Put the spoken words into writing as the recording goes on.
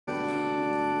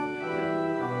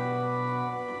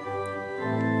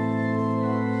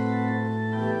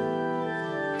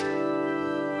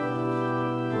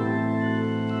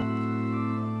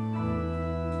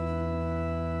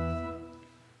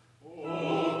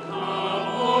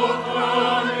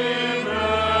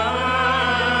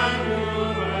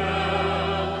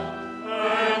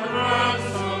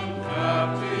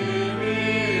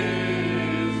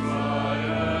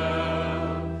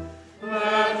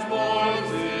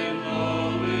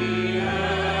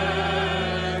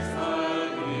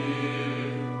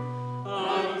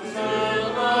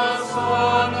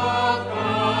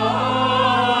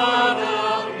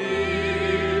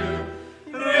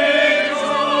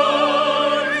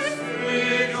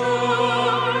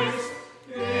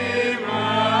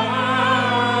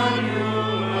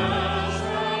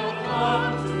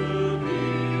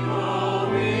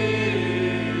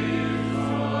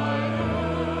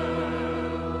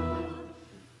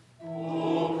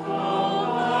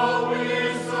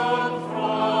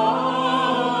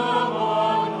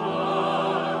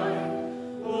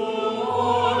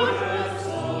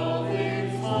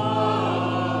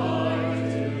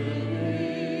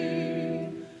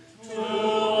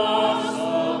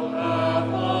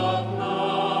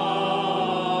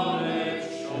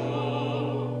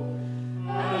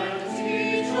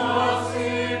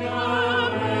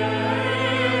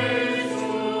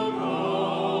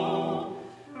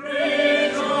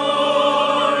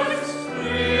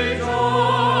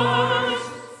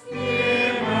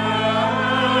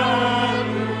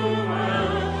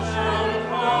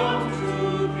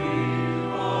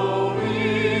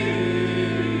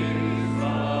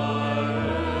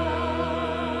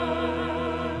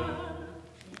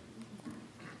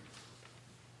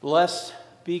Blessed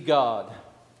be God,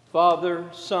 Father,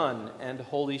 Son, and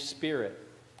Holy Spirit.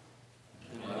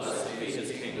 And blessed be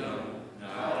his kingdom,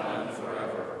 now and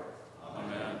forever.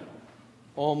 Amen.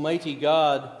 Almighty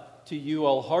God, to you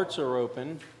all hearts are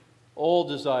open, all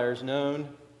desires known,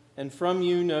 and from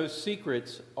you no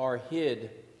secrets are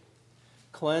hid.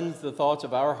 Cleanse the thoughts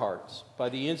of our hearts by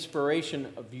the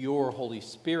inspiration of your Holy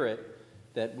Spirit,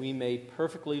 that we may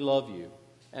perfectly love you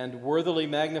and worthily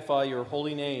magnify your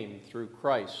holy name through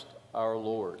Christ our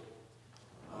Lord.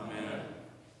 Amen.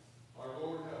 Our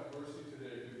Lord have mercy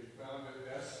today to be found at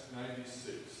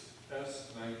S96.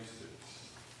 S96.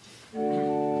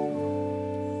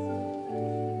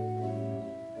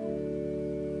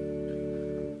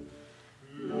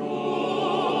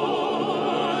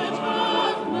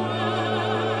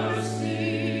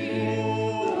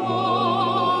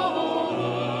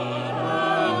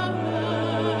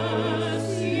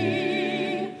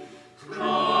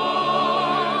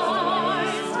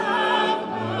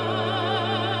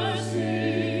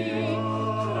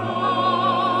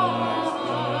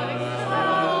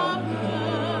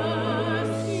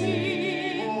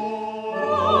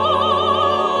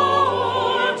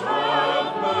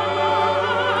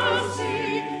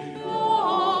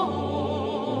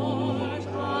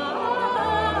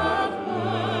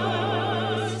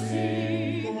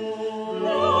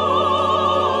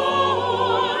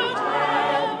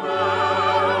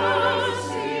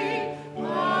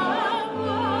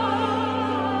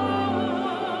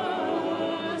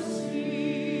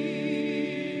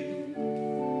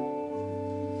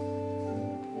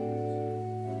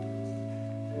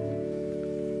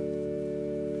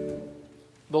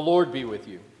 The Lord be with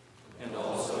you. And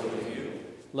also with you.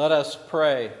 Let us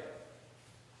pray.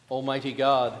 Almighty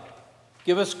God,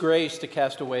 give us grace to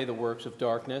cast away the works of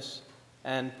darkness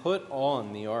and put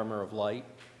on the armor of light.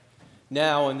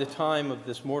 Now, in the time of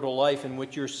this mortal life in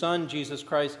which your Son, Jesus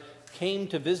Christ, came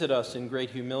to visit us in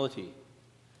great humility,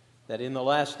 that in the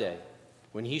last day,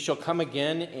 when he shall come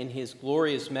again in his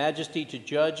glorious majesty to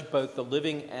judge both the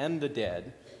living and the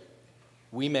dead,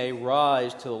 we may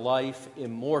rise to life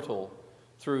immortal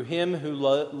through him who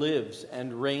lives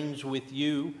and reigns with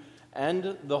you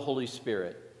and the Holy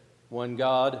Spirit, one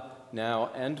God, now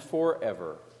and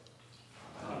forever.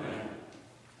 Amen.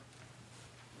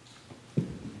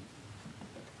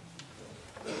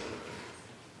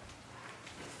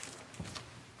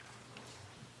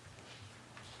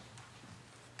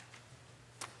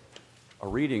 A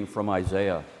reading from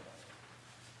Isaiah.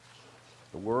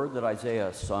 The word that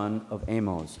Isaiah, son of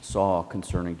Amos, saw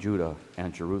concerning Judah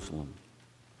and Jerusalem.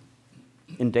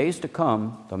 In days to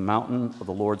come, the mountain of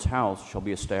the Lord's house shall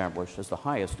be established as the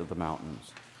highest of the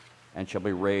mountains, and shall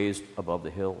be raised above the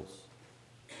hills.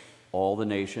 All the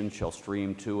nations shall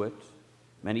stream to it.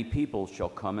 Many peoples shall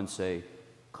come and say,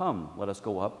 "Come, let us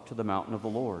go up to the mountain of the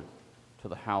Lord, to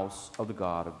the house of the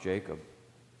God of Jacob,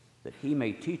 that he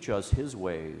may teach us his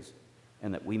ways,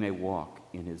 and that we may walk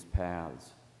in his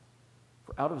paths.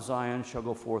 For out of Zion shall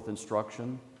go forth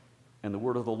instruction, and the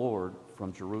word of the Lord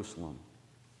from Jerusalem.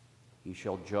 He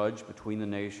shall judge between the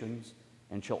nations,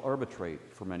 and shall arbitrate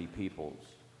for many peoples.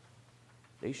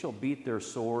 They shall beat their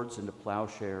swords into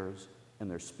plowshares, and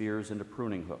their spears into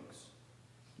pruning hooks.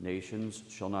 Nations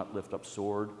shall not lift up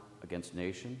sword against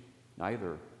nation,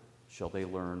 neither shall they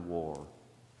learn war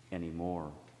any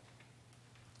more.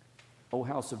 O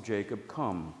house of Jacob,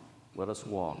 come, let us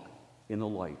walk in the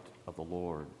light of the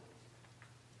Lord."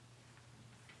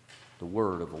 The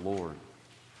word of the Lord.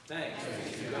 Thanks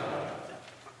be to God.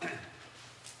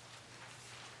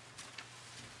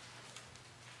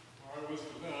 I was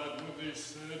glad when they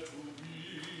said to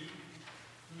me,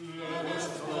 "Let us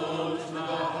go to the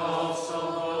house of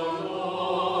the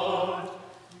Lord."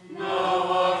 Now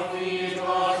our feet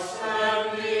are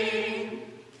standing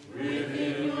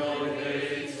within your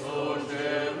gates, O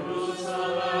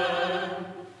Jerusalem.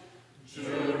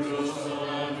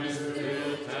 Jerusalem is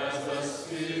built as a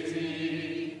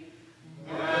city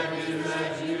that is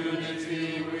at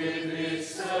unity with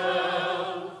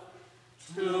itself,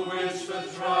 to which the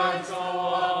tribes go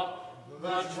up,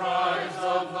 the tribes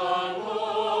of the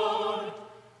Lord,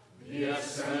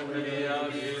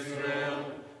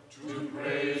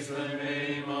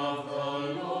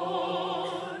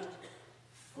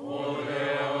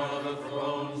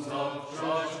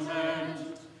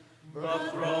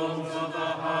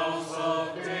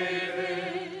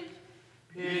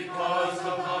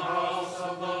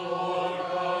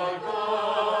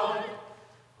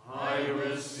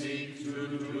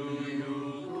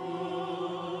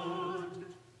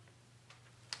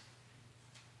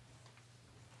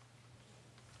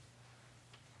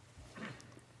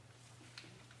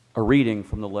 A reading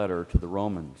from the letter to the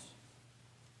Romans.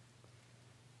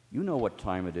 You know what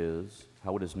time it is,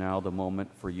 how it is now the moment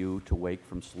for you to wake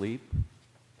from sleep.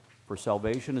 For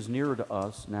salvation is nearer to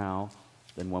us now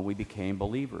than when we became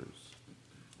believers.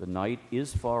 The night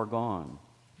is far gone,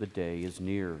 the day is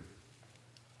near.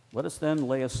 Let us then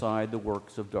lay aside the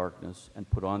works of darkness and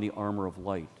put on the armor of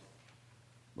light.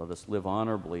 Let us live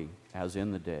honorably as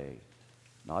in the day,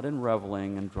 not in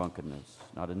reveling and drunkenness,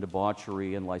 not in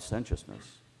debauchery and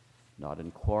licentiousness, not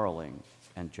in quarreling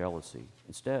and jealousy.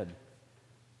 Instead,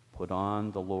 put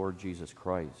on the Lord Jesus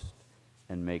Christ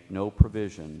and make no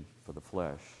provision for the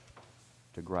flesh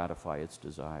to gratify its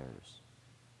desires.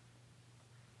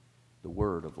 The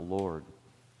word of the Lord.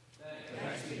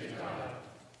 Thanks be to God.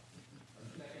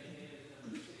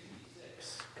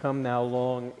 Come now,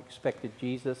 long expected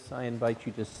Jesus, I invite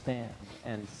you to stand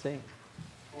and sing.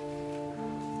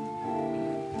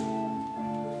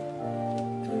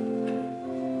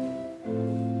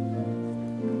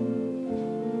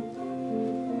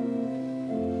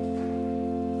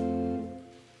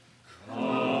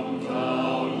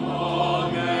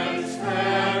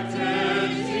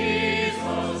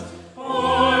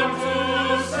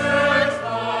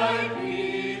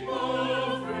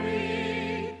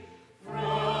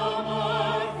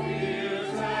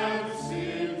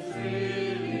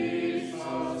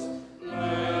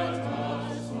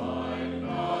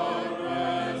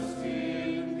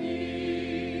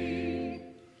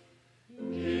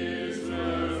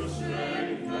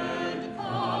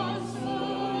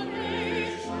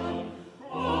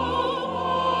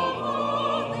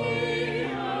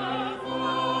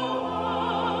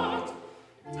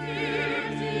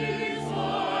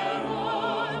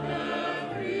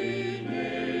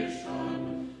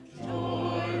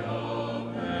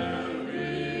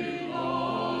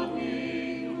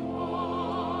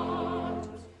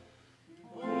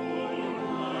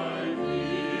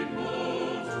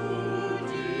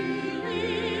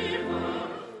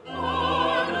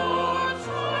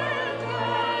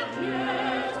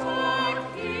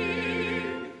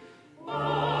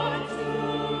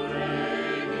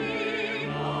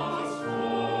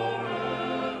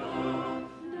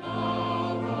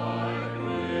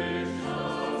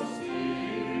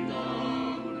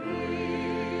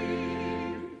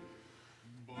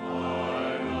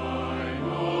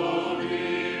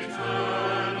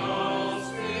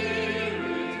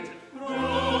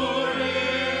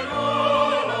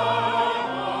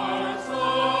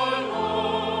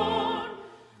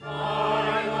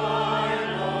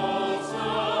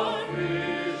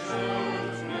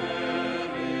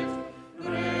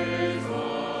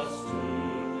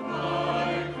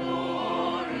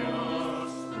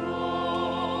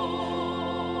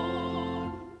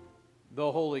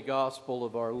 The Holy Gospel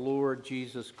of our Lord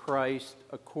Jesus Christ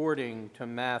according to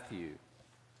Matthew.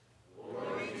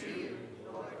 Glory to you,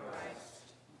 Lord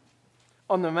Christ.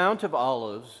 On the Mount of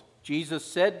Olives, Jesus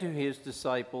said to his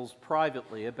disciples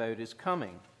privately about his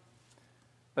coming,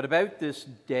 "But about this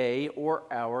day or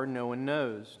hour no one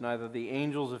knows, neither the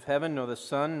angels of heaven nor the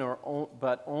Son,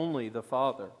 but only the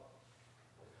Father.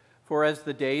 For as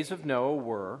the days of Noah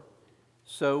were,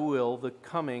 so will the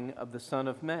coming of the Son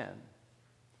of Man.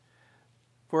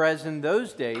 For as in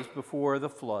those days before the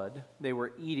flood, they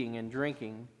were eating and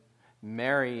drinking,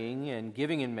 marrying and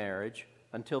giving in marriage,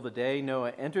 until the day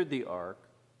Noah entered the ark,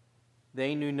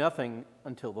 they knew nothing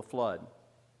until the flood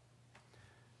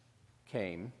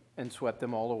came and swept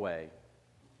them all away.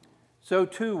 So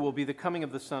too will be the coming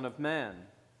of the Son of Man.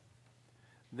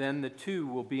 Then the two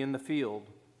will be in the field.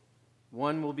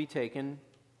 One will be taken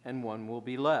and one will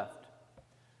be left.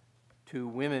 Two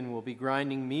women will be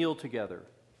grinding meal together.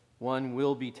 One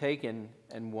will be taken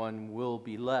and one will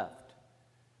be left.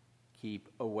 Keep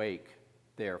awake,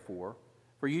 therefore,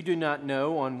 for you do not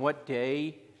know on what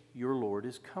day your Lord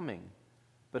is coming.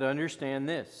 But understand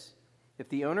this, if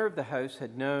the owner of the house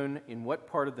had known in what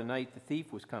part of the night the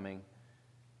thief was coming,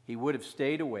 he would have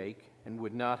stayed awake and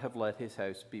would not have let his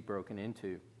house be broken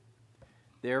into.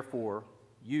 Therefore,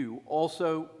 you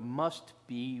also must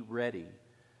be ready,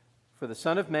 for the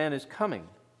Son of Man is coming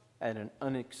at an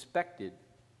unexpected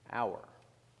hour."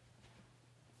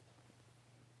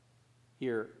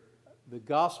 Hear the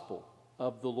gospel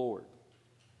of the Lord.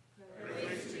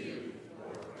 Praise to you,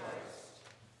 Lord Christ.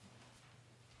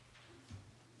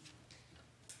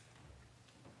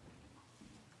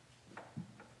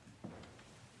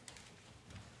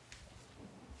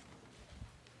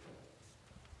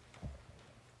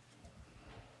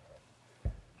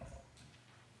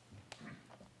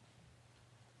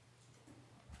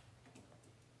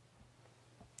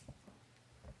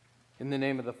 In the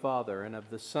name of the Father, and of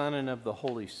the Son, and of the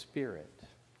Holy Spirit.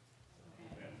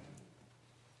 Amen.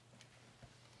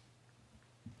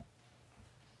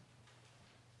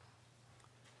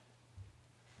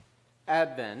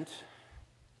 Advent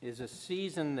is a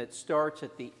season that starts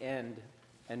at the end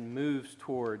and moves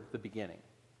toward the beginning.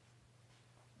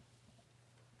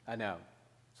 I know,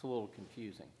 it's a little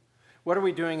confusing. What are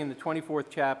we doing in the 24th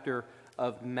chapter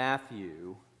of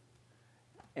Matthew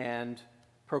and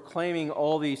proclaiming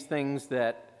all these things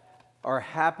that are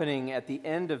happening at the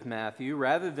end of Matthew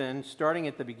rather than starting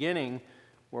at the beginning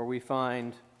where we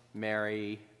find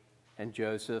Mary and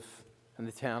Joseph and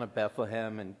the town of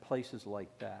Bethlehem and places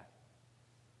like that?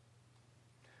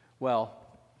 Well,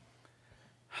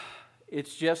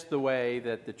 it's just the way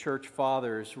that the church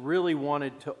fathers really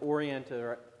wanted to orient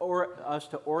us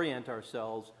to orient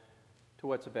ourselves to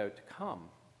what's about to come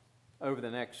over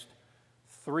the next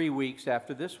 3 weeks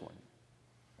after this one.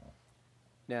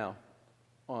 Now,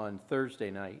 on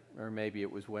Thursday night, or maybe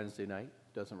it was Wednesday night,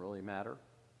 doesn't really matter,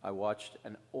 I watched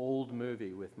an old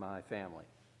movie with my family.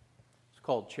 It's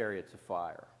called Chariots of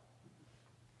Fire.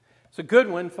 It's a good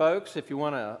one, folks. If you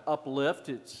want to uplift,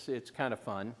 it's kind of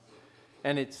fun.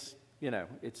 And it's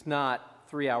not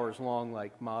 3 hours long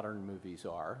like modern movies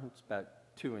are. It's about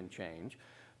 2 and change.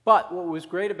 But what was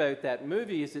great about that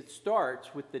movie is it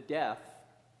starts with the death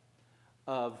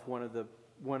of one of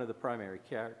the primary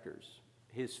characters.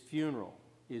 His funeral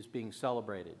is being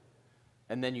celebrated.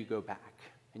 And then you go back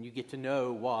and you get to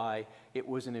know why it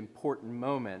was an important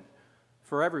moment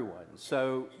for everyone.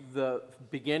 So the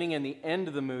beginning and the end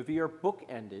of the movie are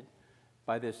bookended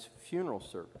by this funeral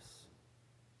service.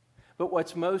 But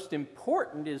what's most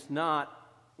important is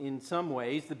not, in some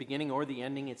ways, the beginning or the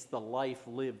ending, it's the life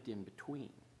lived in between.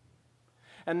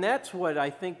 And that's what I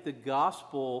think the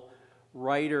gospel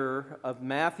writer of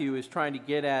Matthew is trying to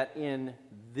get at in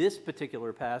this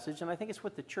particular passage, and I think it's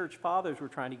what the church fathers were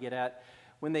trying to get at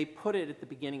when they put it at the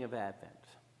beginning of Advent.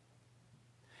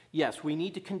 Yes, we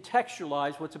need to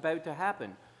contextualize what's about to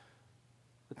happen.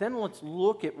 But then let's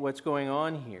look at what's going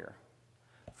on here.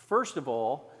 First of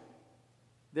all,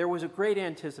 there was a great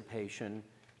anticipation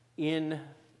among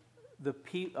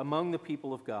the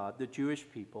people of God, the Jewish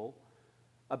people,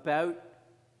 about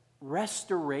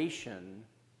restoration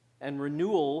and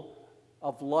renewal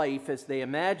of life as they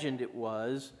imagined it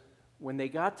was when they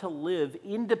got to live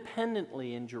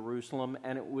independently in Jerusalem,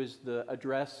 and it was the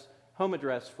home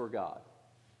address for God,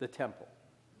 the temple.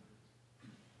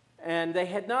 And they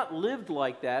had not lived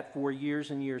like that for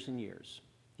years and years and years,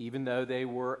 even though they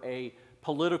were a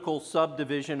political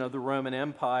subdivision of the Roman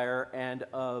Empire and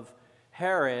of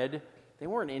Herod. They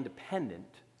weren't independent.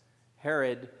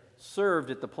 Herod served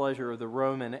at the pleasure of the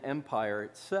Roman Empire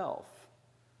itself.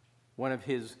 One of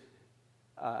his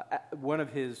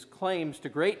claims to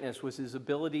greatness was his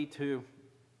ability to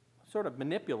sort of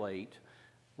manipulate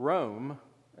Rome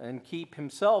and keep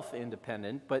himself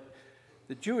independent, but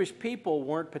the Jewish people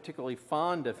weren't particularly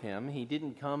fond of him. He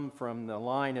didn't come from the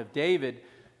line of David,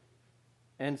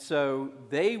 and so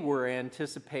they were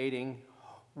anticipating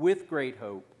with great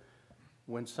hope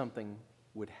when something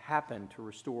would happen to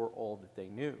restore all that they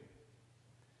knew.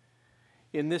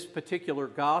 In this particular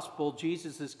gospel,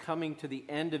 Jesus is coming to the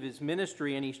end of his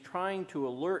ministry, and he's trying to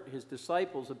alert his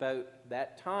disciples about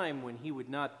that time when he would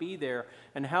not be there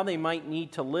and how they might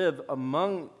need to live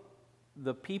among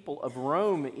the people of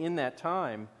Rome in that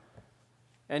time.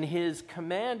 And his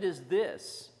command is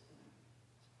this: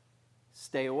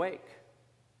 stay awake,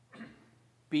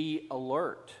 be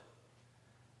alert,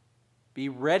 be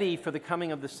ready for the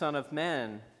coming of the Son of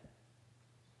Man.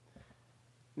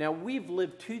 Now, we've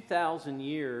lived 2,000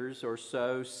 years or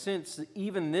so since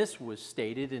even this was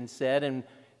stated and said, and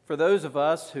for those of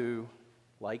us who,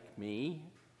 like me,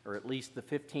 or at least the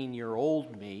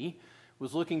 15-year-old me,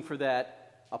 was looking for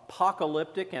that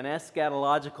apocalyptic and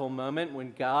eschatological moment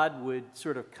when God would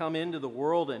sort of come into the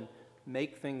world and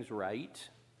make things right,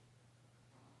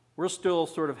 we're still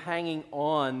sort of hanging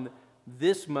on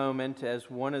this moment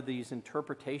as one of these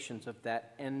interpretations of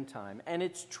that end time. And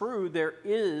it's true, there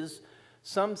is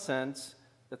some sense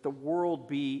that the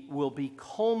world will be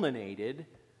culminated,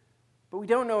 but we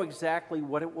don't know exactly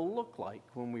what it will look like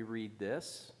when we read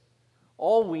this.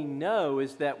 All we know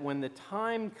is that when the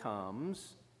time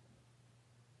comes,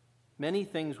 many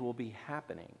things will be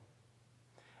happening,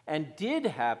 and did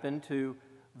happen to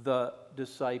the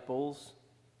disciples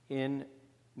in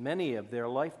many of their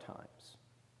lifetimes.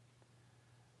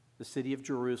 The city of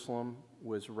Jerusalem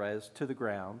was razed to the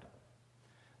ground.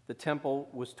 The temple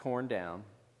was torn down,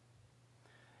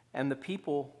 and the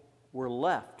people were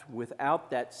left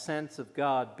without that sense of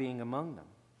God being among them.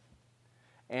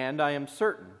 And I am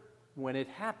certain when it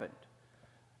happened,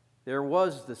 there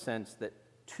was the sense that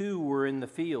 2 were in the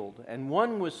field, and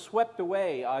 1 was swept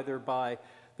away either by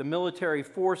the military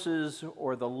forces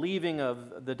or the leaving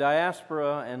of the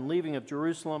diaspora and leaving of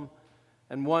Jerusalem.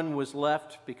 and one was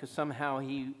left because somehow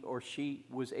he or she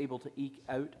was able to eke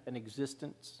out an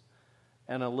existence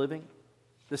and a living.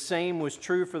 The same was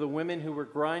true for the women who were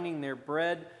grinding their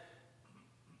bread,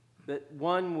 that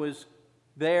one was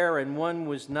there and one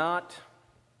was not.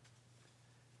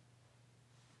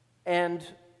 And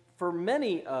for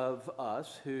many of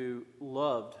us who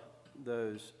loved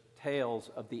those tales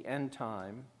of the end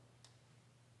time,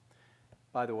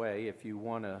 by the way, if you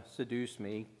want to seduce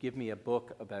me, give me a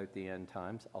book about the end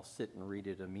times. I'll sit and read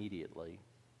it immediately.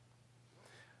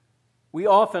 We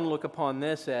often look upon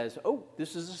this as, oh,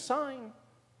 this is a sign.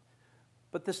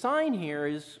 But the sign here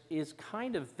is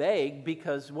kind of vague,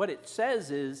 because what it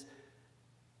says is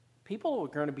people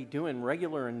are going to be doing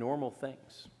regular and normal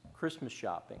things. Christmas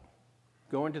shopping,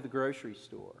 going to the grocery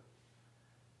store,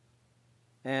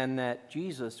 and that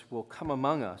Jesus will come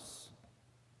among us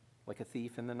like a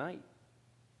thief in the night.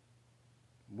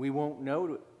 We won't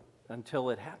know it until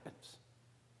it happens.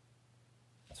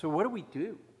 So what do we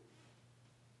do?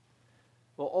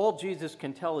 Well, all Jesus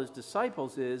can tell his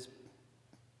disciples is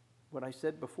what I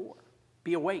said before.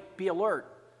 Be awake, be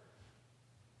alert.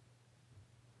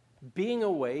 Being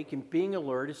awake and being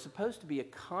alert is supposed to be a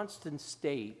constant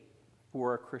state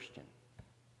for a Christian.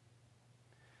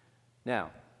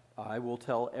 Now, I will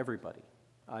tell everybody,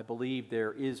 I believe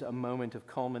there is a moment of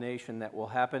culmination that will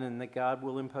happen and that God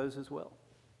will impose his will.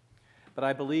 But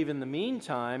I believe in the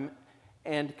meantime,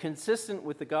 and consistent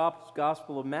with the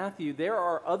Gospel of Matthew, there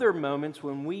are other moments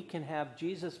when we can have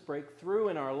Jesus break through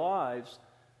in our lives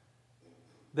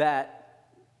that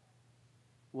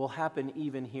will happen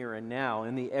even here and now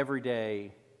in the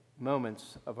everyday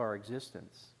moments of our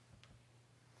existence.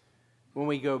 When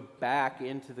we go back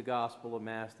into the Gospel of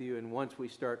Matthew, and once we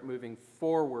start moving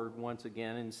forward once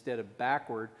again instead of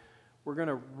backward, we're going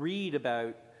to read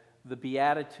about the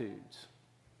Beatitudes.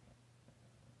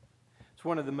 It's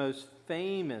one of the most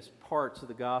famous parts of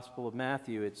the Gospel of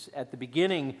Matthew. It's at the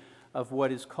beginning of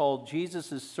what is called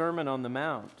Jesus' Sermon on the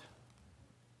Mount.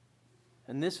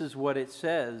 And this is what it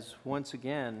says once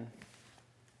again,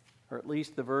 or at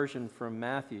least the version from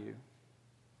Matthew.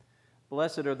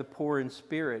 Blessed are the poor in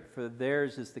spirit, for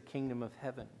theirs is the kingdom of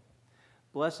heaven.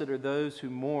 Blessed are those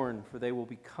who mourn, for they will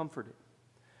be comforted.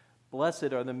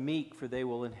 Blessed are the meek, for they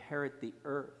will inherit the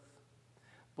earth.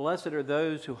 Blessed are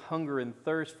those who hunger and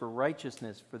thirst for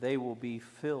righteousness, for they will be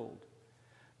filled.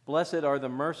 Blessed are the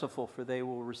merciful, for they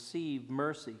will receive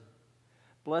mercy.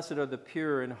 Blessed are the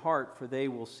pure in heart, for they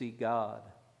will see God.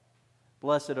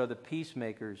 Blessed are the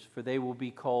peacemakers, for they will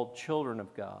be called children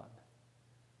of God.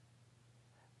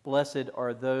 Blessed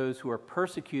are those who are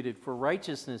persecuted for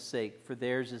righteousness' sake, for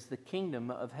theirs is the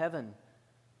kingdom of heaven.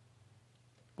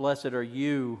 Blessed are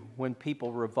you when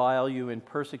people revile you and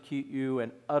persecute you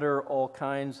and utter all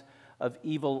kinds of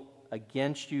evil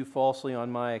against you falsely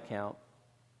on my account.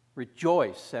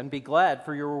 Rejoice and be glad,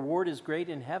 for your reward is great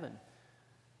in heaven.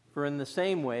 For in the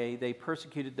same way they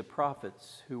persecuted the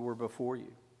prophets who were before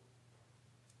you.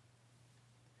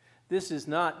 This is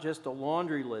not just a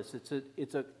laundry list.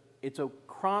 It's a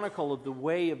chronicle of the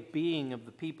way of being of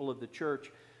the people of the church,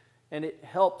 and it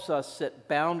helps us set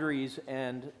boundaries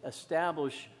and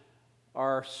establish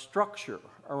our structure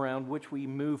around which we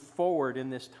move forward in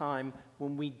this time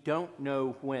when we don't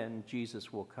know when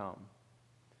Jesus will come.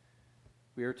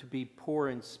 We are to be poor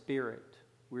in spirit.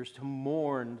 We are to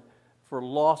mourn for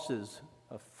losses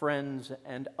of friends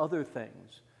and other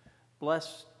things.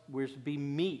 Blessed, we're to be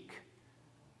meek.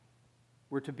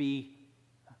 We're to be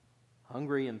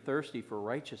hungry and thirsty for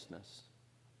righteousness.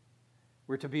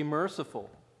 We're to be merciful.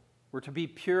 We're to be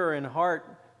pure in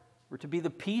heart. We're to be the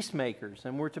peacemakers,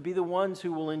 and we're to be the ones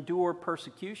who will endure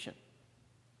persecution.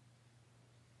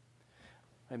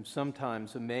 I'm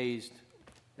sometimes amazed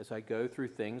as I go through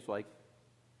things like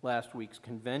last week's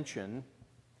convention.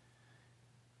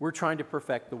 We're trying to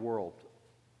perfect the world,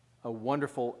 a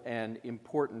wonderful and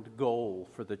important goal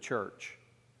for the church.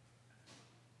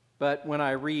 But when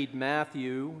I read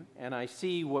Matthew and I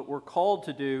see what we're called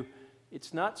to do,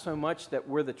 it's not so much that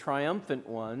we're the triumphant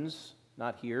ones,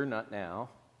 not here, not now.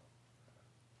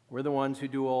 We're the ones who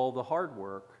do all the hard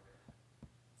work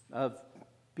of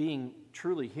being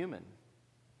truly human,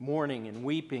 mourning and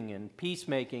weeping and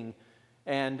peacemaking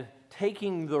and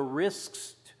taking the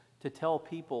risks to tell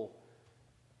people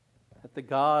that the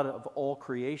God of all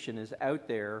creation is out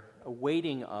there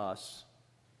awaiting us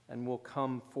and will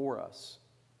come for us.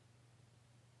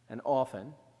 And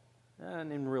often,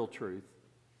 and in real truth,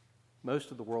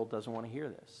 most of the world doesn't want to hear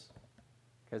this,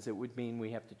 because it would mean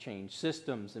we have to change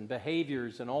systems and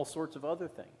behaviors and all sorts of other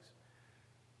things.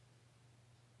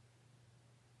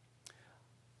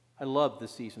 I love the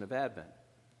season of Advent.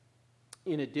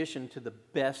 In addition to the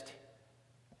best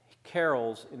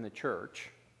carols in the church.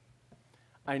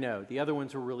 I know, the other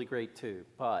ones are really great too,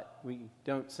 but we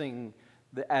don't sing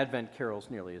the Advent carols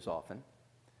nearly as often.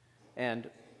 And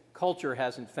culture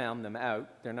hasn't found them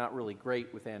out. They're not really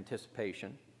great with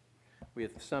anticipation. We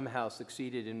have somehow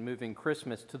succeeded in moving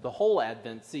Christmas to the whole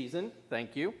Advent season.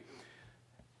 Thank you.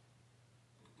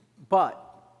 But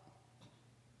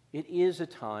it is a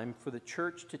time for the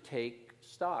church to take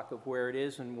stock of where it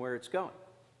is and where it's going.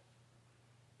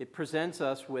 It presents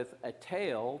us with a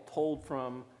tale told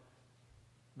from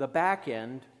the back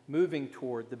end moving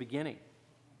toward the beginning.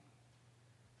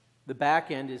 The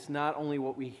back end is not only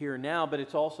what we hear now, but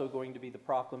it's also going to be the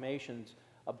proclamations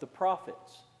of the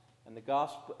prophets and the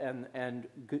gospel and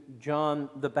John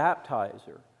the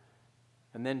Baptizer.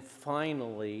 And then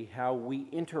finally, how we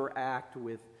interact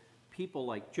with people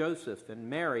like Joseph and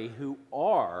Mary, who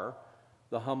are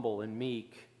the humble and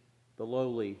meek, the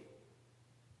lowly,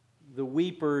 the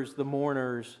weepers, the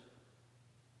mourners,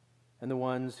 and the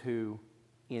ones who,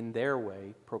 in their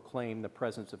way, proclaim the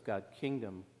presence of God's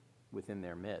kingdom within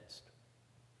their midst.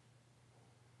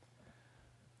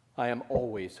 I am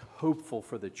always hopeful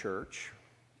for the church.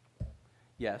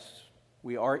 Yes,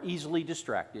 we are easily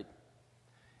distracted.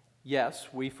 Yes,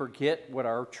 we forget what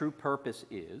our true purpose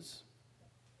is.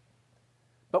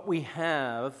 But we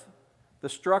have the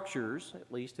structures,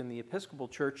 at least in the Episcopal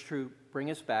Church, to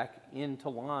bring us back into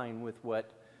line with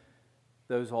what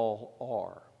those all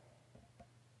are.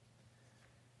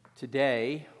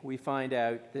 Today, we find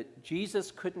out that Jesus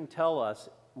couldn't tell us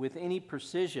with any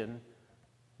precision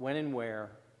when and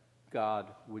where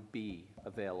God would be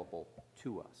available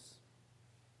to us.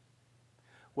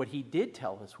 What he did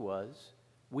tell us was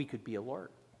we could be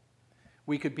alert.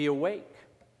 We could be awake.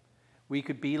 We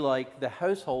could be like the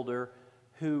householder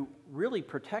who really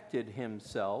protected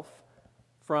himself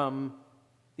from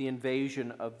the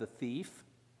invasion of the thief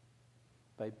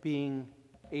by being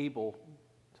able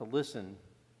to listen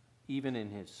even in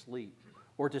his sleep,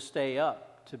 or to stay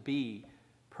up, to be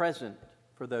present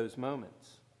for those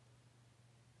moments.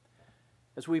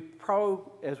 As we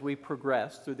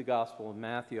progress through the Gospel of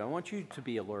Matthew, I want you to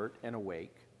be alert and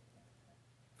awake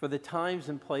for the times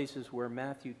and places where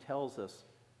Matthew tells us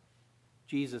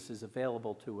Jesus is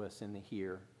available to us in the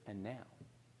here and now.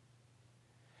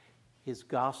 His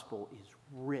gospel is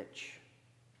rich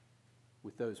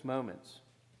with those moments.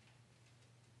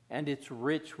 And it's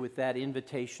rich with that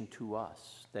invitation to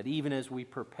us, that even as we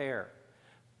prepare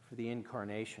for the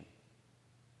incarnation,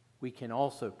 we can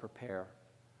also prepare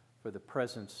for the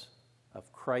presence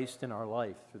of Christ in our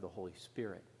life through the Holy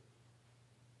Spirit.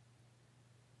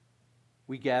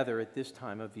 We gather at this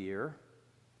time of year,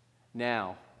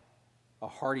 now, a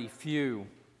hearty few,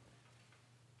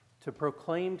 to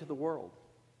proclaim to the world,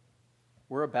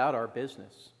 we're about our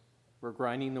business. We're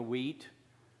grinding the wheat.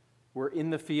 We're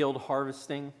in the field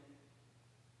harvesting.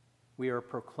 We are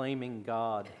proclaiming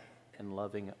God and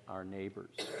loving our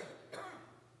neighbors.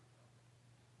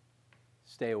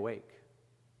 Stay awake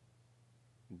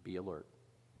and be alert.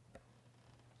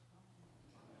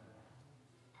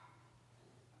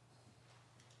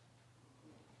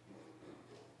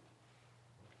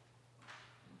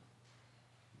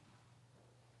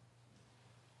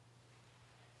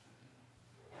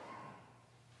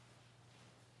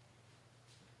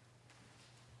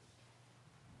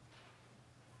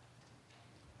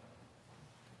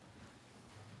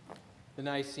 The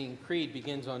Nicene Creed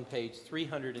begins on page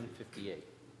 358.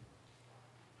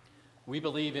 We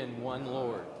believe in one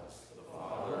Lord, the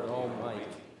Father Almighty,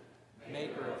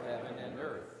 maker of heaven and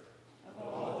earth, of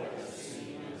all that is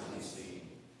seen and unseen.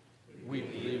 We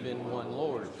believe in one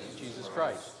Lord, Jesus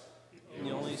Christ,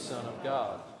 the only Son of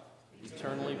God,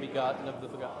 eternally begotten of the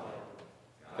Father,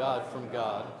 God from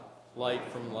God, light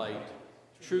from light,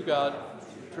 true God,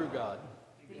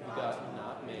 begotten,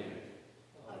 not made,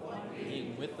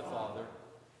 being with the Father,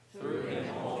 through him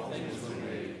all things were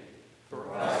made.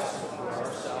 For us and for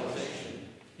our salvation,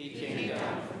 he came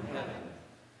down from heaven.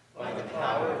 By the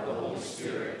power of the Holy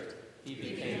Spirit, he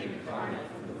became incarnate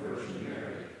from the Virgin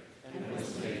Mary and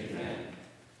was made man.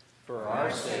 For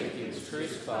our sake he was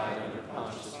crucified under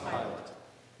Pontius Pilate.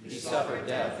 He suffered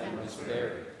death and was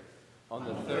buried. On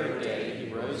the third day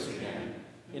he rose again,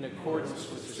 in accordance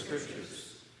with the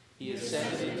Scriptures. He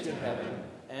ascended into heaven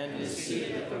and is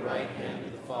seated at the right hand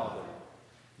of the Father.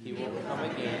 He will come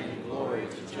again in glory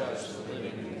to judge the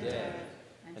living and the dead,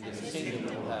 and his kingdom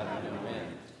will have no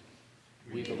end.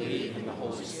 We believe in the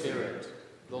Holy Spirit,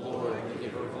 the Lord, the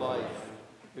giver of life,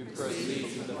 who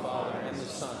proceeds from the Father and the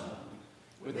Son.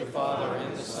 With the Father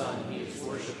and the Son he is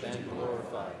worshipped and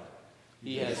glorified.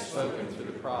 He has spoken through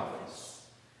the prophets.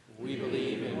 We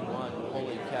believe in one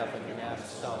holy Catholic and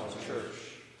Apostolic Church.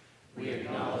 We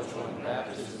acknowledge one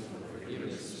baptism for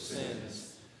forgiveness of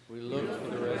sins. We look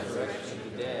for the resurrection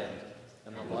of the dead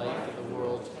and the life of the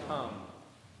world to come.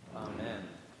 Amen.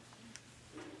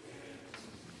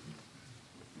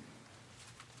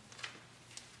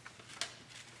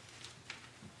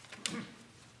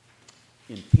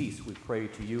 In peace we pray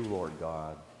to you, Lord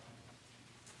God.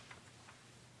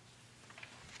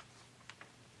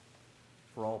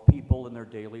 For all people in their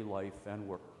daily life and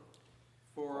work.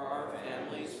 For our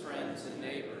families, friends, and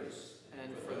neighbors,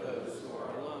 and for those who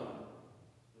are alone.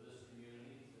 For this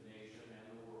community, the nation,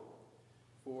 and the world.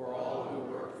 For all who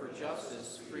work for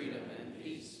justice, freedom, and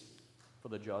peace. For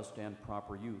the just and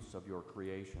proper use of your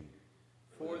creation.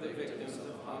 For the victims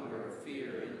of hunger,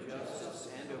 fear, injustice,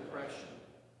 and oppression.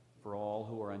 For all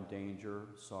who are in danger,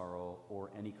 sorrow, or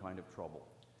any kind of trouble.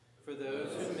 For those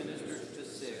who minister to the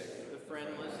sick, the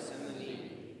friendless, and the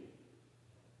needy.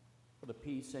 For the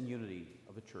peace and unity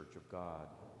of the Church of God.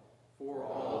 For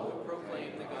all who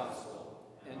proclaim the gospel,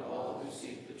 and all who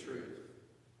seek the truth.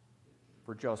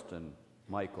 For Justin,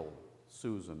 Michael,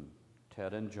 Susan,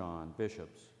 Ted and John,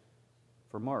 bishops.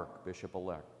 For Mark,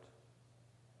 bishop-elect.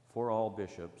 For all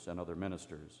bishops and other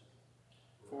ministers.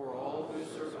 For all who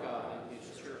serve God in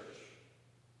his church.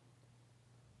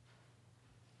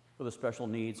 For the special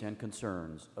needs and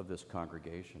concerns of this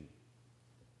congregation.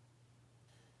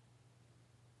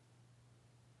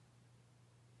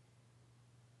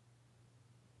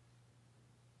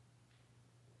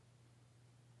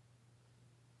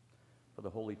 For the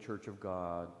Holy Church of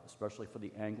God, especially for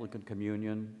the Anglican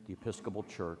Communion, the Episcopal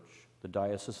Church, the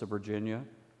Diocese of Virginia,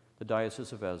 the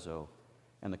Diocese of Ezo,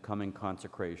 and the coming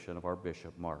consecration of our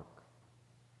Bishop Mark.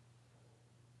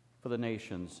 For the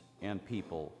nations and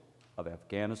people of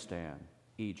Afghanistan,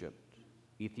 Egypt,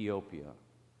 Ethiopia,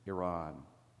 Iran,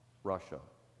 Russia,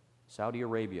 Saudi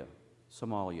Arabia,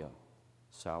 Somalia,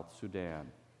 South Sudan,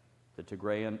 the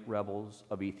Tigrayan rebels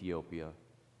of Ethiopia,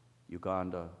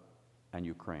 Uganda, and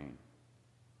Ukraine.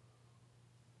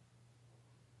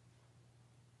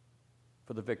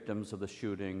 For the victims of the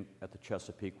shooting at the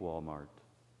Chesapeake Walmart,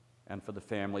 and for the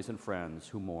families and friends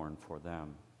who mourn for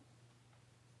them.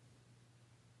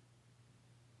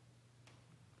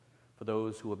 For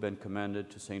those who have been commended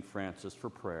to St. Francis for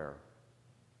prayer,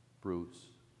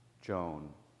 Bruce, Joan,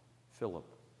 Philip,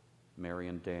 Mary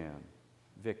and Dan,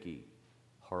 Vicky,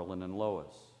 Harlan and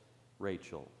Lois,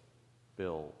 Rachel,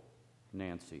 Bill,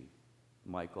 Nancy,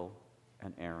 Michael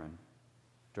and Aaron,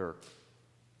 Dirk,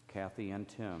 Kathy and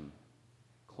Tim,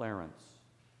 Clarence,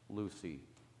 Lucy,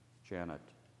 Janet,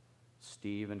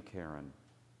 Steve and Karen,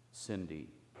 Cindy,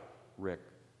 Rick,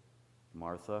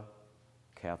 Martha,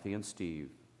 Kathy and Steve,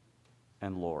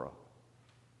 and Laura.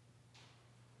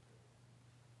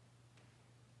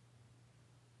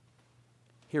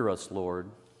 Hear us,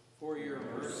 Lord. For your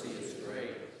mercy is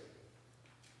great.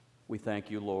 We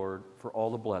thank you, Lord, for all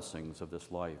the blessings of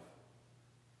this life.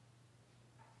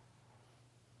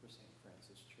 For St.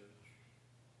 Francis Church,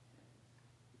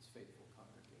 its faithful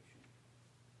congregation.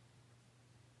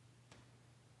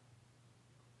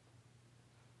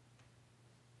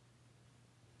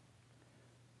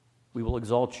 We will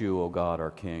exalt you, O God,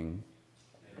 our King.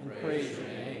 And praise your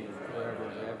name forever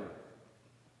and ever.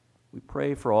 We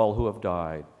pray for all who have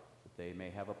died, that they may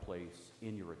have a place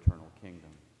in your eternal kingdom.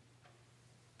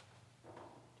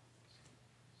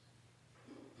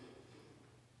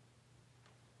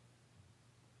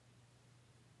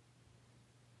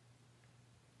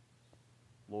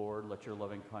 Lord, let your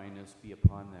loving kindness be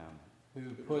upon them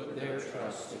Who put their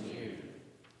trust in you.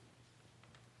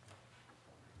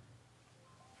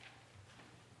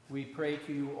 We pray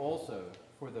to you also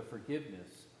for the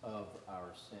forgiveness of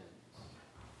our sins.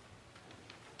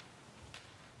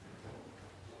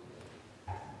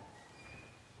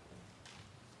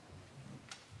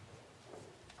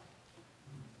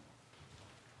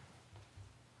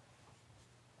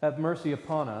 Have mercy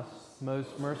upon us,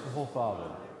 most merciful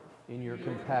Father. In your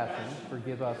compassion,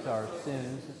 forgive us our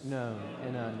sins, known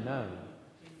and unknown,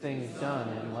 things done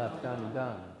and left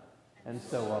undone, and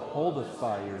so uphold us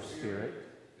by your Spirit,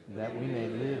 that we may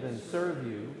live and serve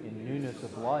you in newness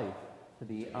of life, to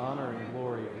the honor and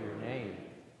glory of your name,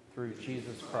 through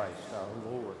Jesus Christ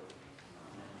our Lord.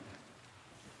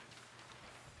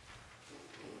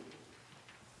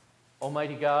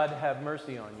 Almighty God, have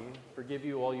mercy on you, forgive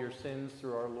you all your sins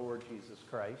through our Lord Jesus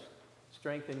Christ,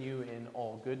 strengthen you in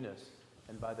all goodness,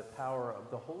 and by the power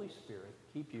of the Holy Spirit,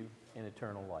 keep you in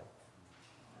eternal life.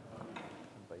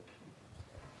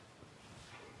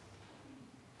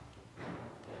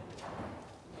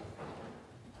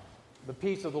 The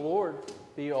peace of the Lord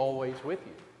be always with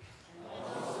you.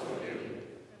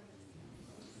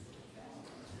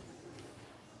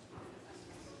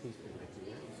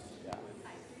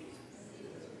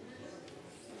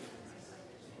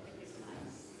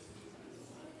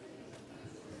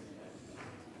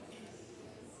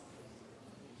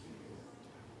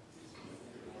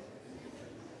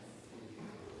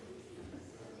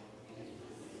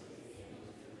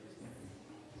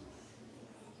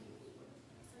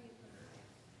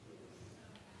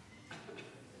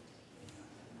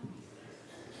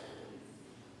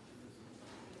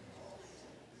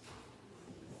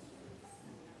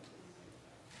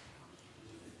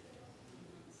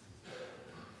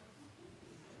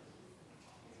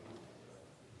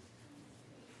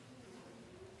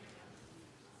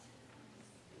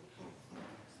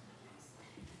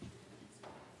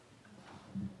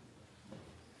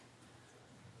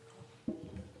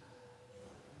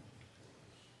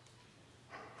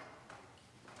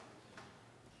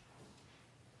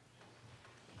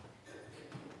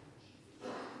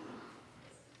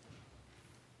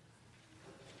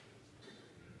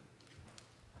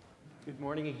 Good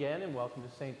morning again, and welcome to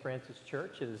St. Francis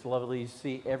Church. It is lovely to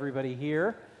see everybody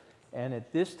here. And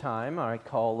at this time, I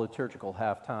call liturgical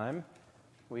halftime.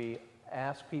 We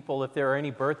ask people if there are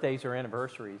any birthdays or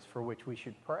anniversaries for which we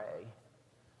should pray.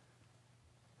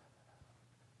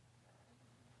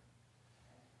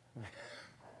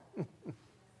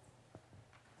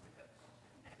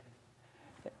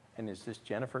 And is this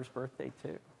Jennifer's birthday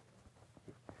too?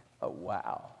 Oh,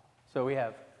 wow. So we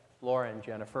have Laura and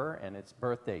Jennifer, and it's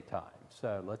birthday time.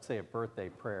 So let's say a birthday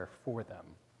prayer for them.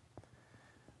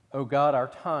 O God, our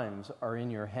times are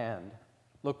in your hand.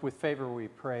 Look with favor, we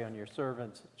pray, on your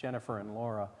servants, Jennifer and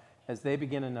Laura, as they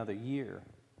begin another year.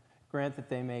 Grant that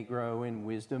they may grow in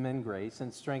wisdom and grace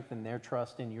and strengthen their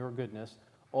trust in your goodness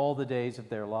all the days of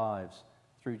their lives.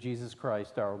 Through Jesus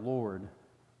Christ our Lord.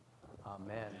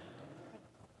 Amen.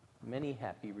 Many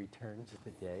happy returns of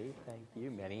the day. Thank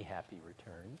you. Many happy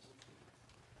returns.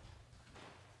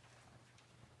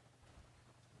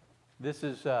 This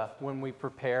is when we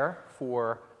prepare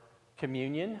for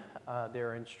communion.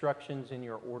 There are instructions in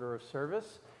your order of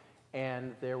service,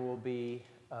 and there will be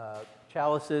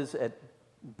chalices at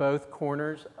both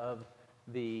corners of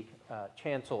the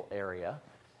chancel area.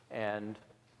 And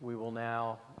we will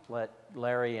now let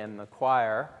Larry and the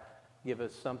choir give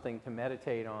us something to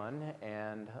meditate on,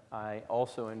 and I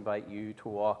also invite you to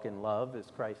walk in love as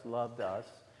Christ loved us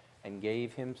and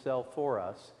gave himself for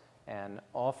us, an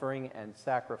offering and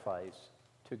sacrifice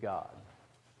to God.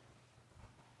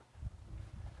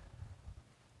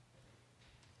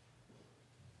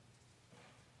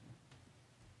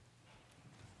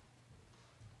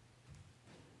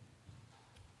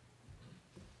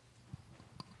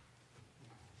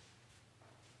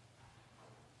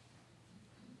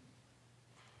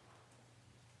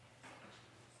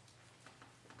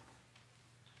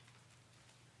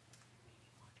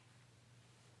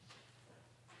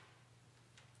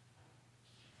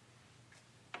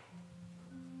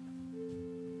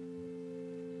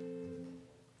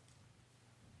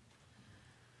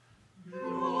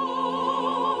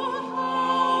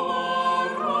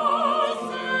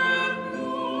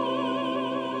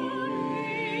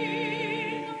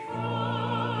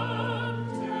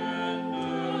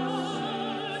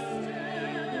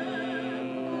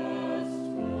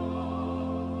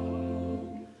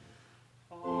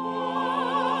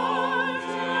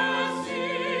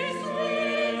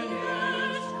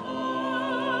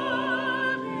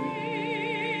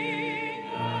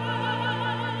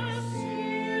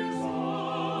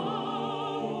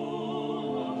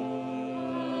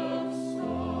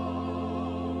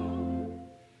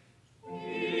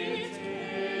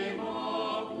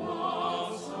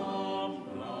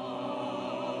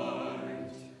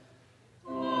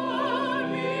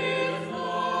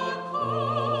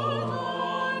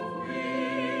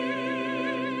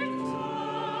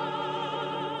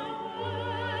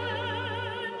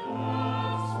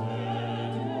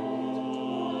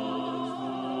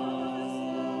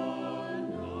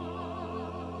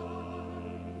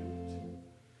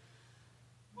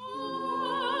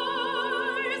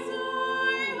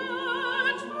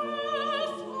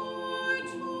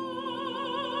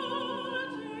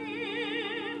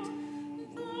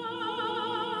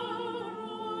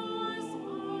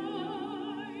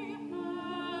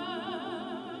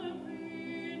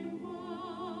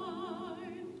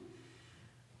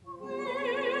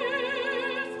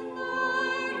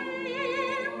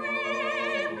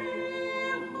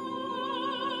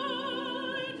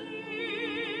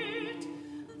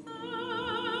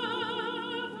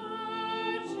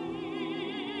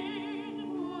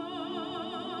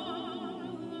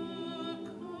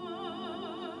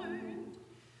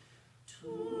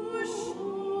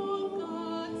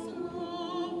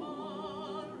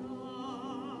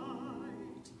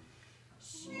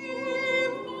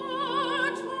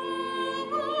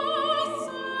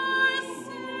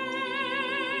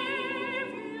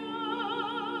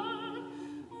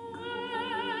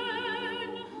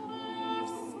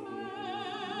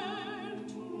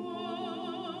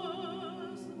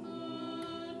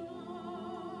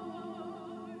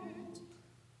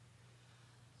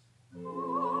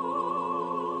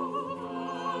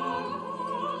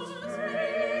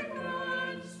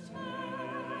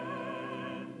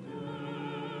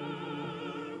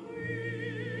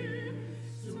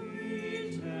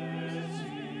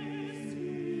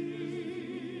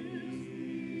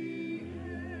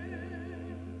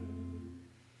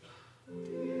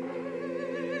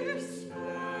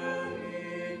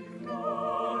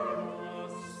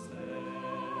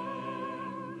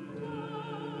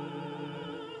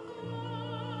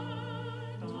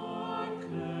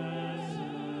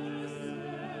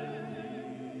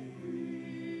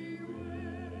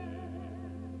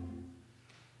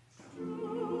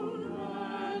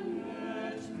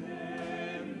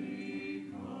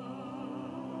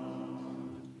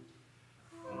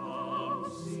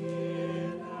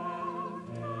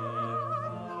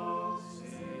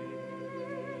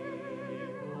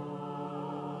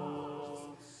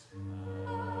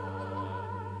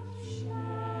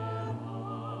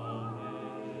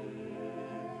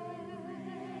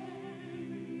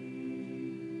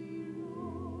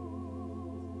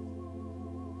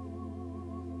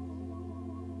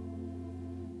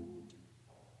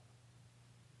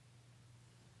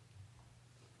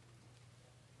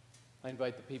 I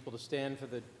invite the people to stand for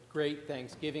the great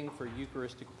thanksgiving for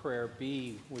Eucharistic Prayer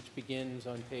B, which begins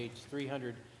on page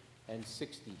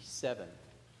 367.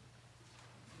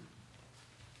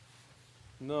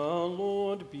 The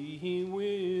Lord be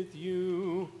with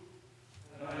you.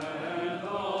 And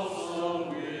also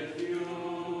with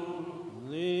you.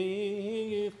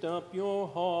 Lift up your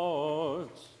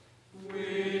hearts.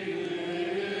 We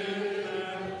lift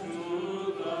them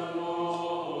to the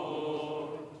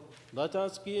Lord. Let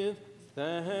us give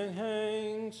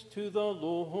thanks to the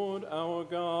Lord our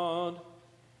God.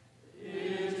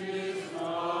 It is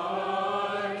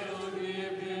right to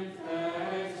give him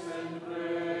thanks and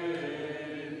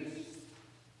praise.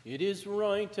 It is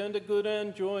right and a good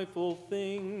and joyful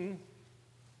thing,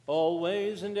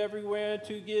 always and everywhere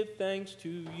to give thanks to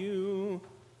you,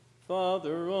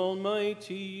 Father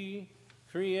Almighty,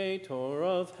 Creator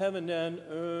of heaven and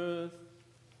earth,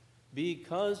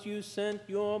 because you sent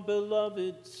your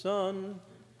beloved Son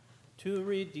to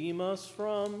redeem us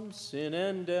from sin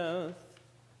and death,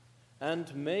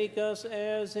 and make us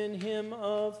heirs in him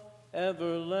of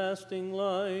everlasting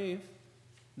life,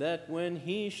 that when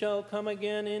he shall come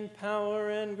again in power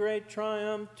and great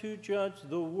triumph to judge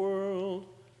the world,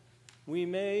 we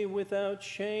may without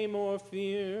shame or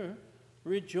fear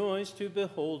rejoice to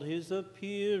behold his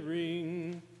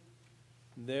appearing.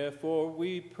 Therefore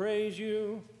we praise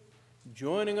you,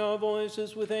 joining our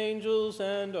voices with angels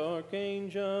and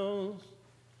archangels,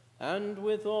 and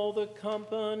with all the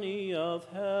company of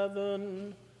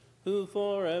heaven, who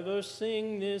forever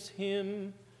sing this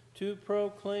hymn to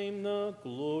proclaim the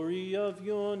glory of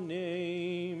your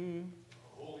name.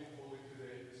 Holy, holy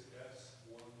today is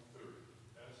S-130.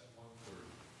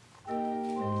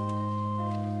 S-130.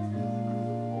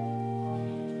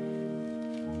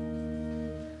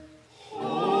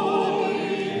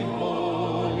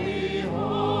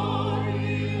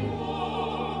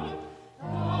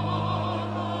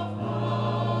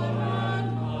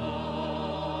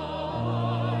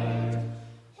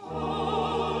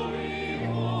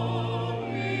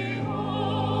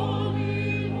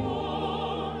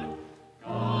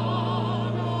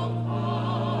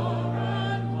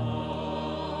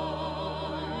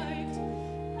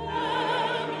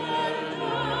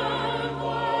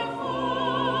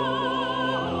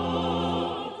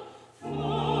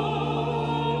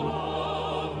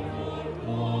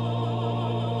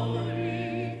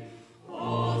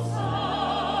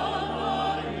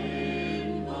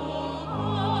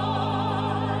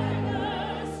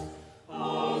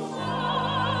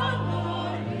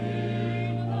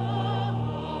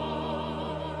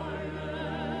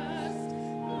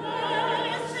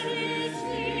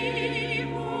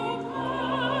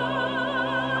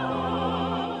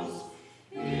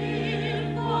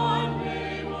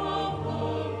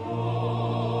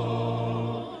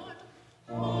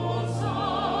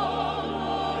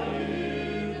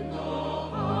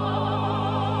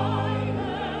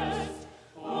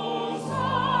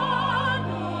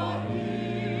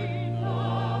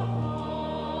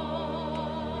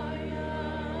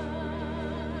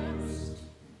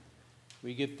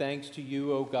 We give thanks to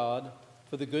you, O God,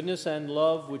 for the goodness and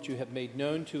love which you have made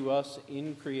known to us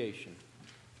in creation,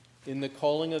 in the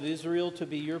calling of Israel to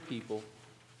be your people,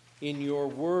 in your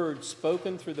word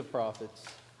spoken through the prophets,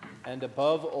 and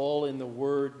above all in the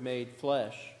Word made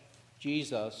flesh,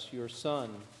 Jesus, your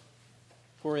Son.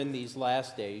 For in these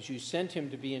last days you sent him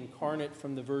to be incarnate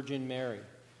from the Virgin Mary,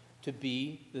 to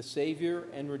be the Savior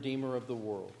and Redeemer of the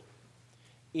world.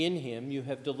 In him you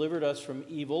have delivered us from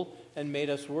evil and made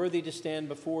us worthy to stand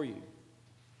before you.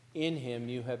 In him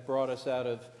you have brought us out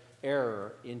of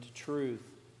error into truth,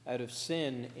 out of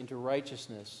sin into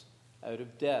righteousness, out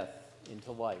of death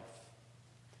into life.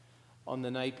 On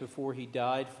the night before he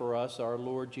died for us, our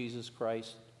Lord Jesus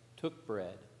Christ took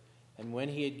bread, and when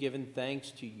he had given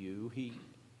thanks to you, he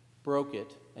broke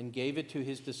it and gave it to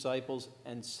his disciples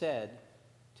and said,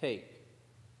 "Take,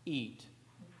 eat.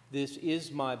 This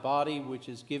is my body which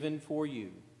is given for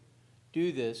you.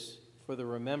 Do this for the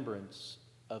remembrance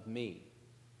of me."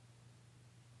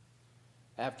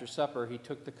 After supper, he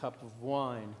took the cup of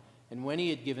wine, and when he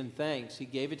had given thanks, he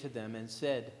gave it to them and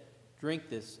said, "Drink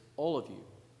this, all of you.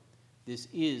 This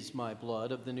is my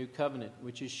blood of the new covenant,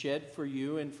 which is shed for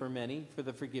you and for many for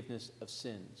the forgiveness of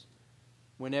sins.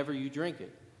 Whenever you drink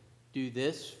it, do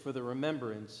this for the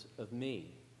remembrance of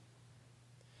me."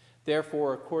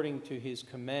 Therefore, according to his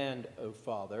command, O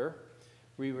Father,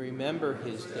 we remember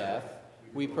his death,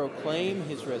 we proclaim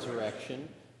his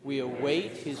resurrection, we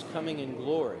await his coming in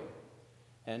glory,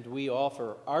 and we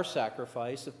offer our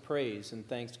sacrifice of praise and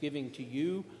thanksgiving to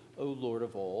you, O Lord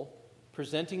of all,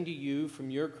 presenting to you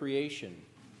from your creation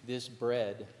this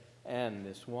bread and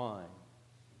this wine.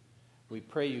 We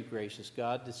pray you, gracious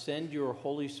God, to send your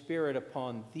Holy Spirit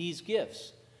upon these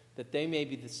gifts, that they may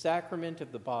be the sacrament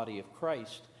of the body of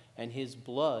Christ and his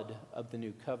blood of the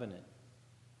new covenant.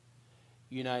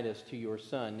 Unite us to your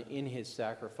Son in his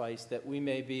sacrifice, that we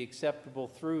may be acceptable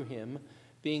through him,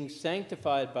 being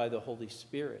sanctified by the Holy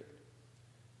Spirit.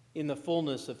 In the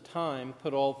fullness of time,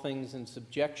 put all things in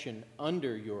subjection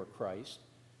under your Christ,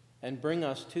 and bring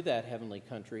us to that heavenly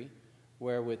country,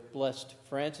 where with blessed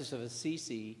Francis of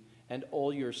Assisi and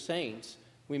all your saints,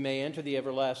 we may enter the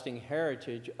everlasting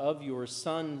heritage of your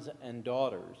sons and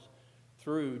daughters,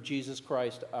 through Jesus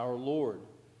Christ our Lord,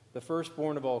 the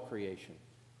firstborn of all creation,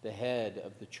 the head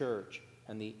of the church,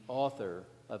 and the author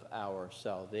of our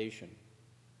salvation.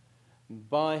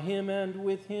 By him and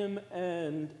with him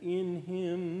and in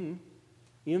him,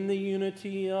 in the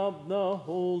unity of the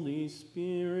Holy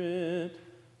Spirit,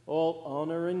 all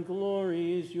honor and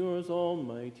glory is yours,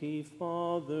 Almighty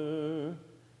Father,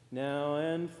 now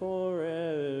and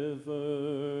forever.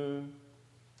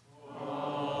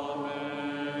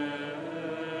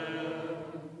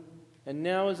 And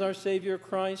now, as our Savior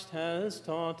Christ has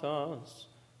taught us,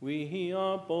 we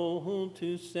are bold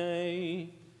to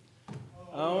say,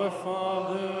 Our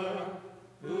Father,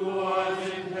 who art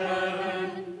in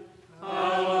heaven,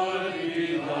 hallowed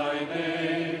be thy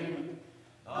name.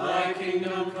 Thy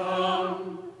kingdom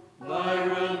come, thy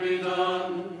will be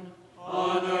done,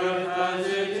 on earth as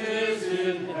it is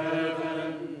in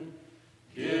heaven.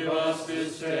 Give us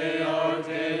this day our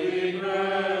daily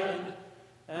bread,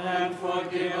 and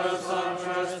forgive us our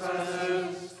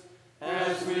trespasses,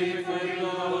 as we forgive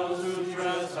those who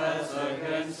trespass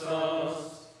against us.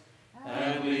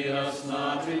 And lead us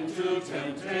not into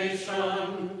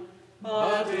temptation,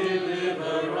 but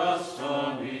deliver us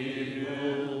from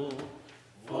evil.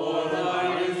 For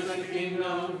thine is the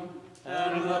kingdom,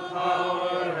 and the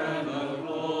power, and the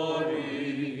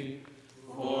glory,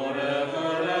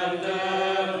 forever and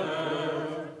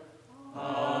ever.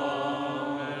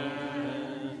 Amen.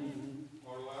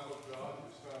 Our Lamb of God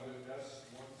is found in S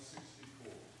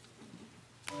 164.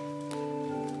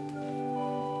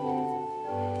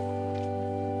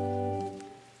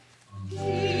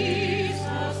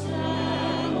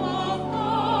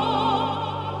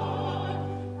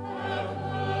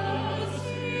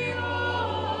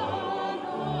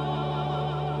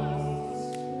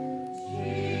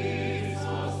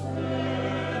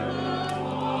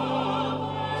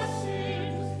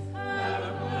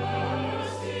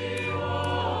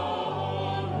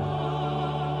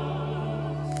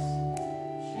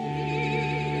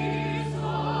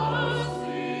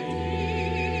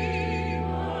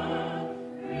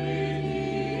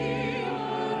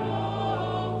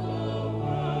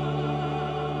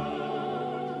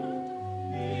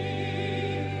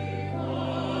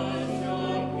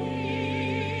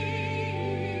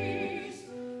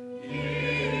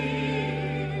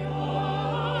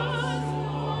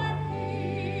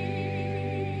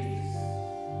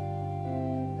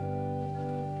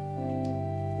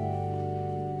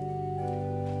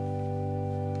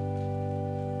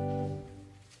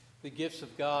 The gifts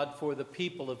of God for the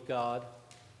people of God.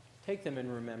 Take them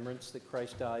in remembrance that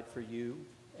Christ died for you,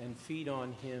 and feed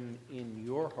on him in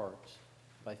your hearts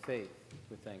by faith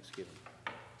with thanksgiving.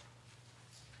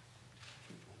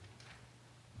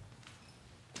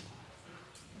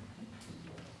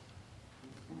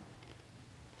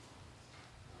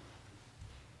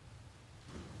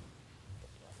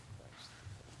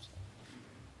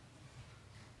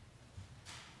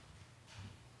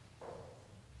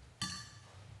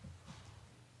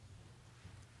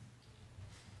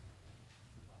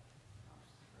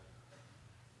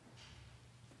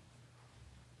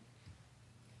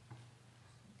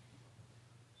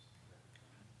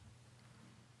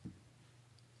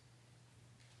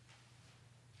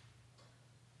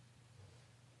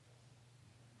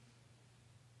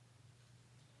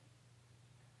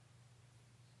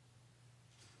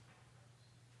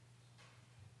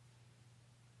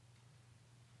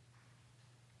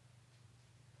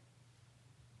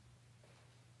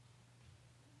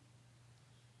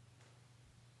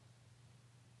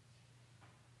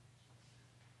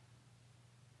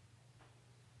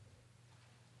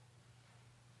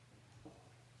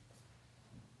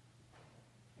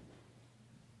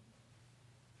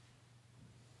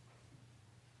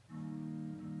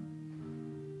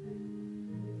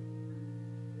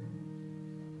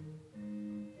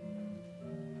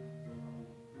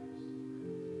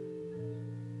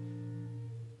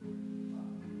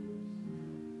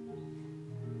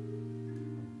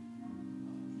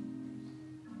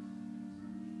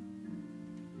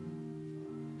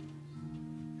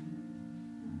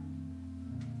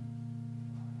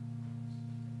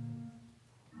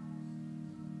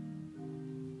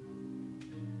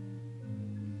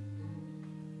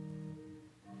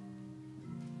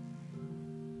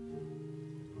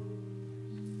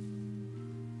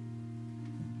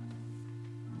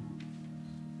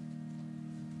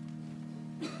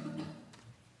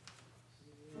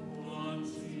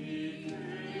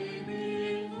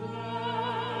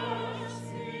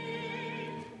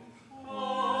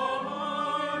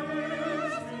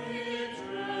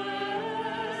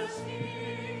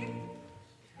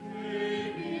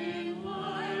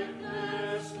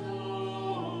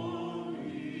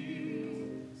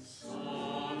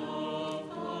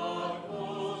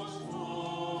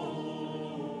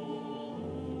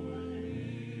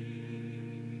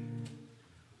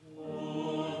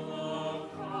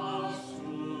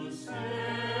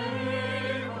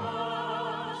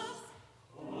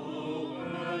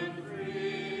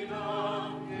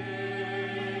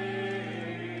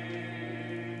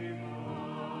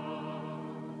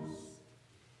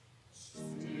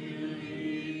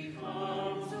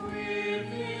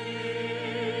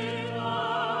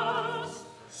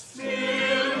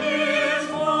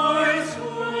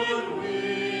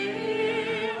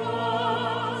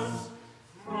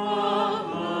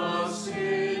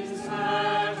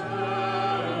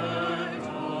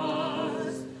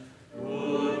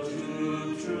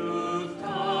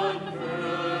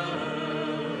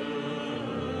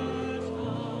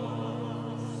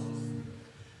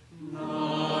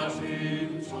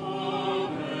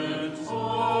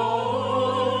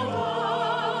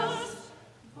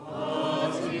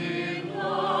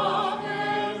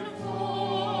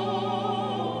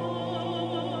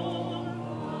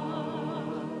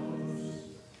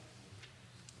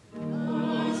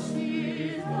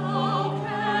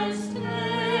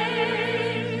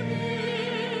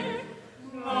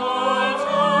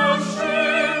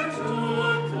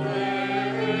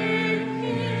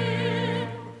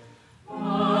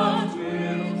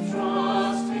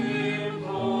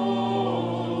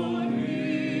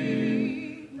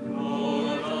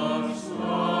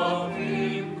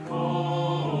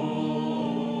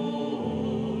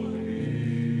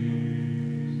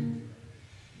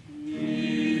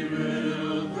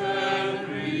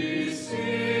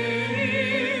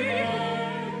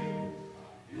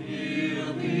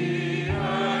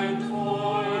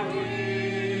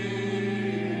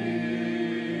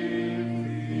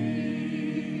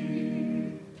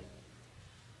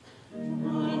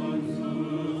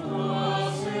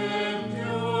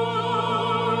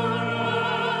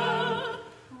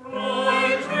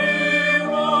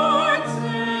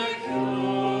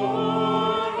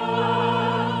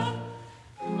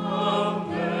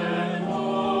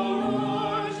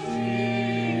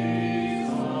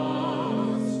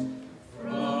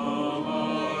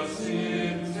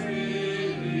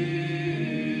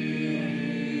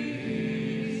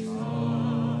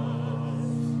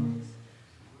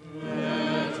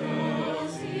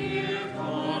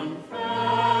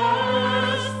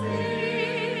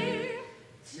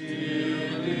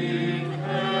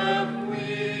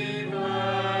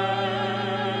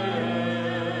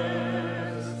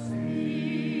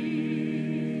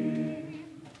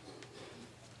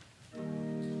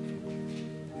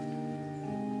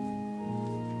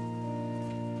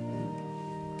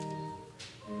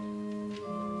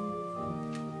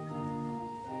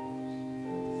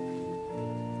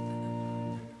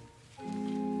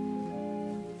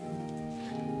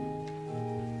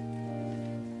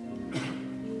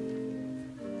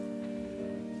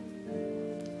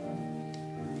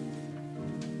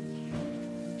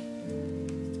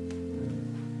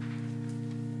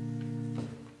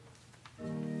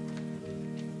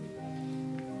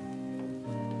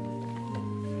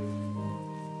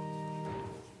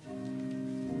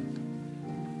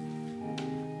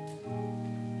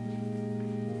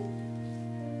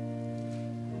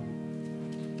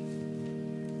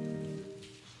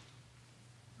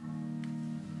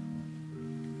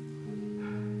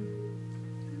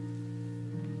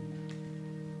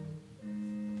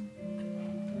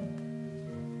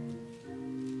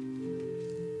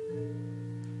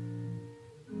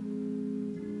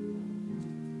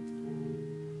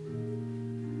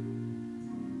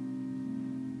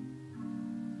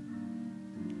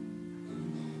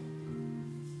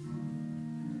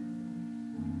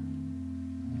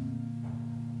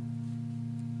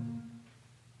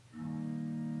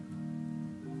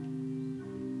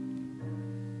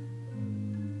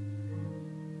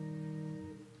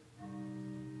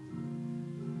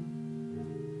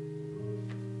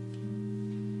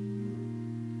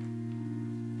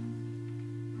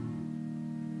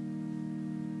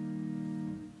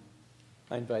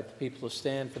 I invite the people to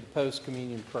stand for the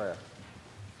post-communion prayer.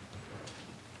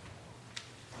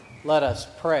 Let us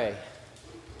pray.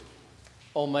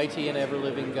 Almighty and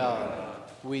ever-living God,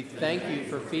 we thank you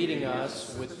for feeding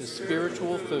us with the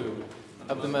spiritual food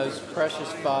of the most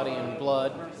precious body and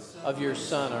blood of your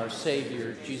Son, our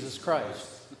Savior, Jesus Christ,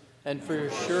 and for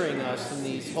assuring us in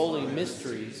these holy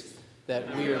mysteries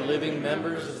that we are living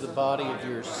members of the body of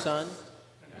your Son,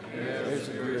 and heirs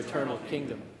of your eternal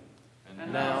kingdom.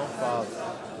 Now, Father,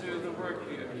 do the work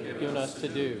you have given us to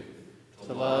do,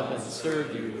 to love and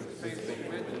serve you with faithful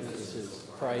witnesses,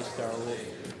 Christ our Lord.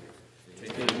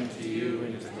 Given to you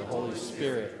and to the Holy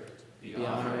Spirit, the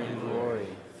honor and glory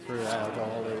throughout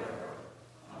all ages.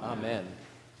 Amen.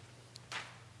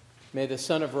 May the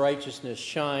Sun of Righteousness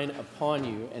shine upon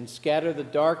you and scatter the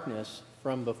darkness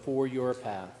from before your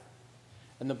path.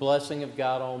 And the blessing of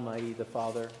God Almighty, the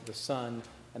Father, the Son,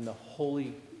 and the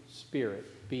Holy Spirit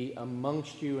be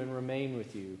amongst you and remain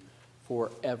with you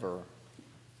forever.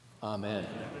 Amen.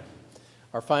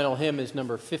 Our final hymn is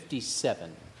number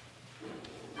 57.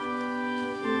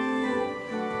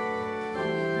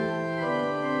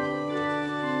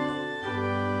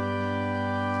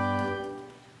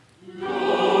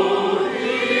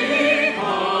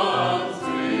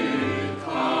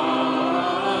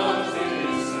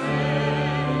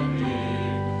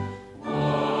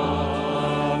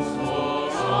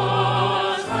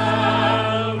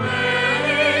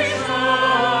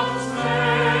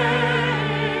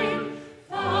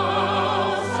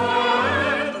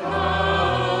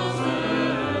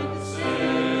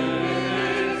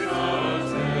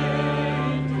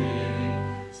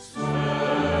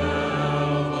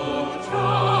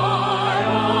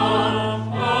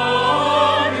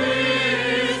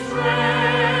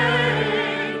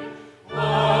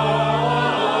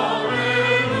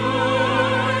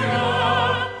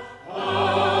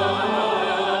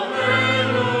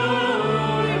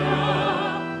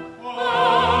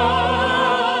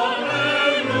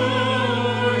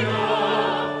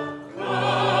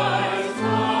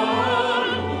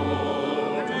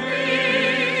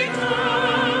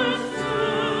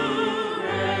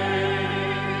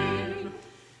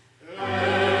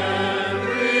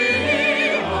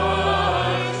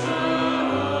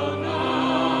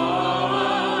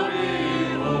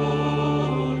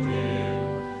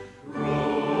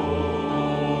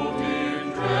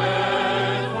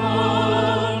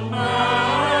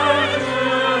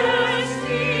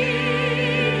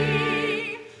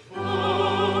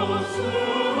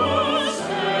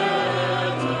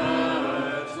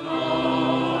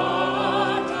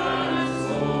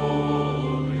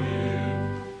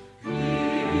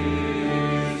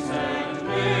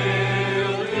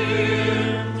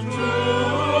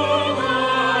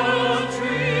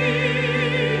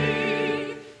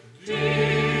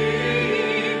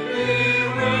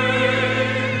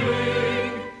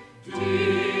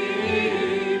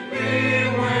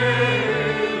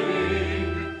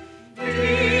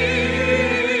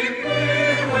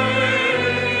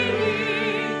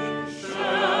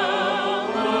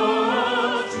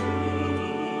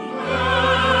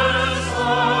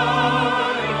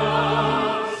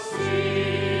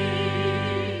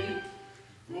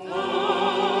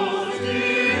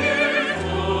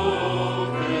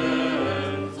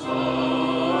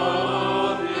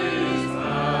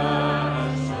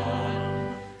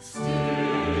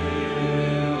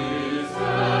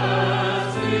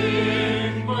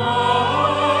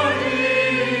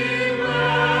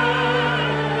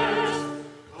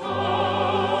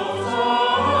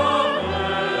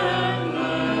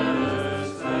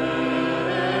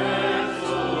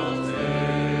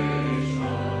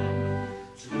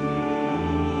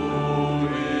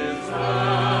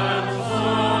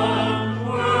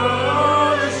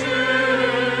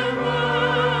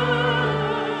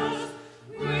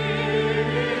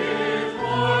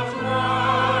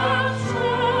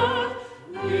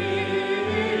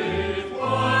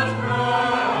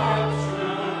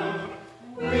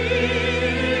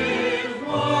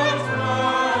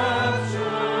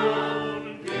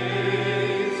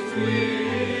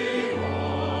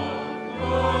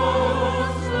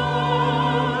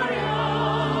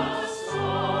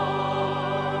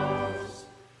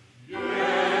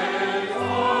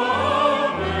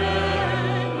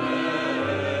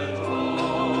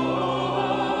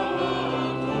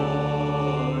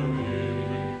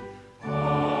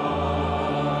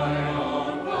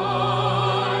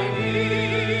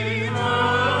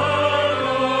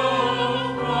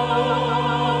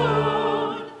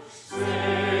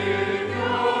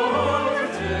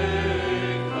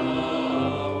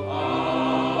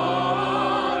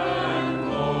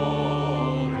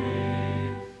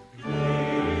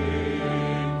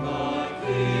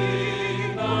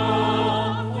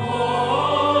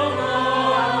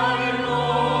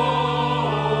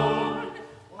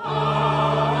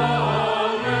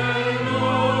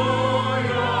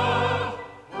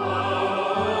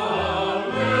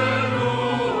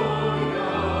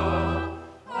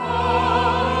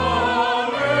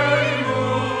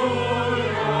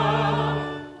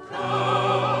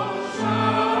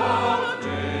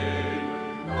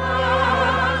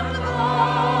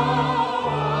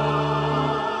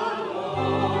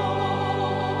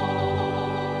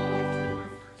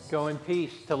 Go in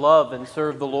peace to love and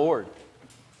serve the Lord.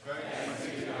 Thanks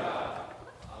be to God.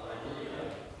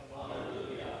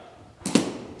 Hallelujah.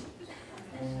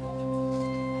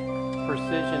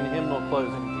 Precision hymnal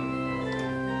closing.